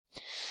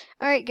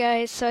Alright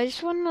guys, so I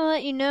just wanted to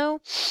let you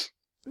know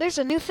there's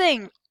a new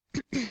thing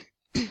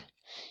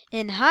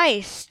in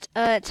Heist.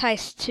 It's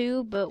Heist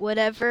 2, but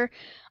whatever.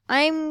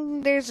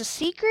 There's a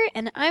secret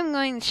and I'm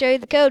going to show you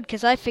the code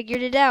because I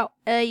figured it out.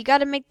 You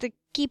gotta make the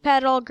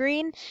keypad all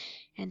green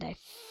and I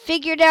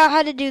figured out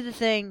how to do the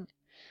thing.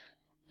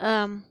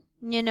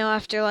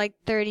 After like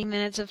 30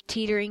 minutes of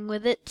teetering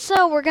with it.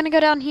 So we're gonna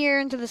go down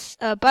here into this.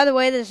 By the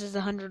way, this is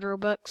 100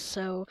 Robux,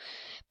 so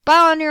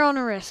buy on your own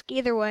risk.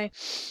 Either way.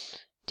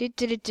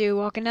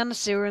 Walking down the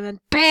sewer, and then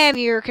BAM!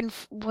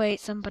 Wait,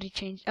 somebody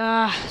changed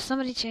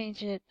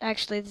it.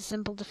 Actually, it's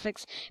simple to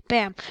fix.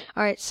 BAM!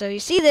 Alright, so you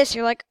see this,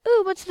 you're like,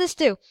 ooh, what's this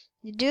do?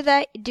 You do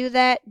that, you do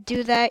that,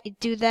 do that, you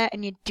do that,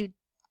 and you do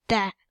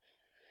that.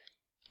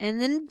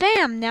 And then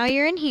BAM! Now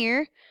you're in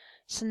here.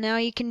 So now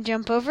you can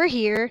jump over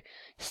here,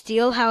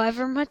 steal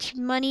however much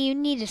money you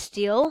need to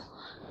steal.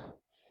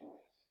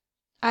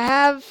 I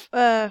have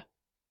a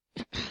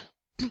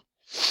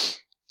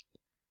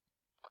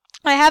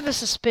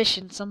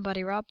suspicion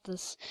somebody robbed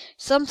this.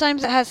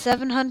 Sometimes it has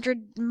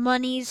 700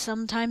 monies,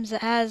 sometimes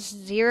it has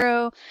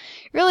 0.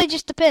 Really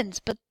just depends,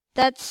 but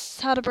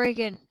that's how to break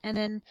in. And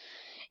then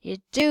you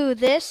do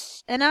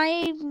this, and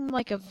I'm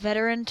like a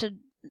veteran to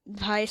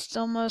heists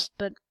almost,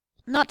 but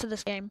not to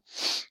this game.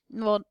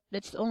 Well,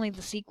 it's only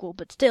the sequel,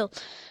 but still.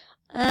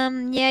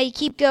 Yeah, you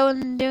keep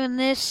going and doing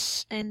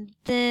this, and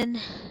then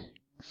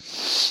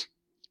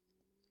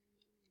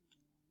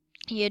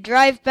you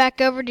drive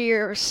back over to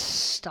your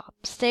stop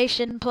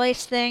station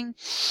place thing.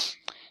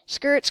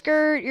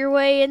 Skirt your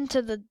way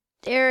into the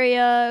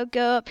area,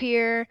 go up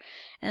here,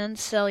 and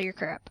sell your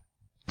crap.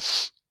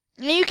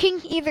 You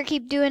can either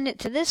keep doing it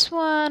to this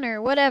one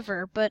or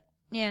whatever, but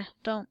yeah,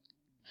 don't.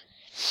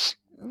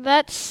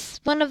 That's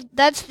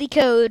the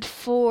code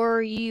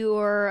for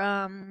your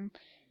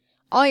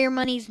all your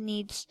money's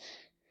needs.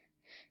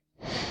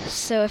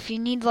 So if you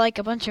need like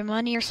a bunch of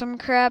money or some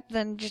crap,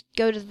 then just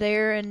go to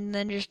there and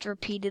then just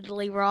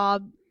repeatedly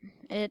rob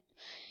it.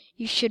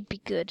 You should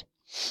be good.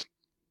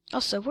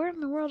 Also, where in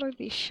the world are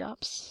these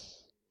shops?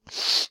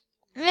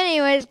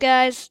 Anyways,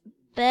 guys,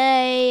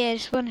 bye. I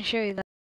just want to show you that.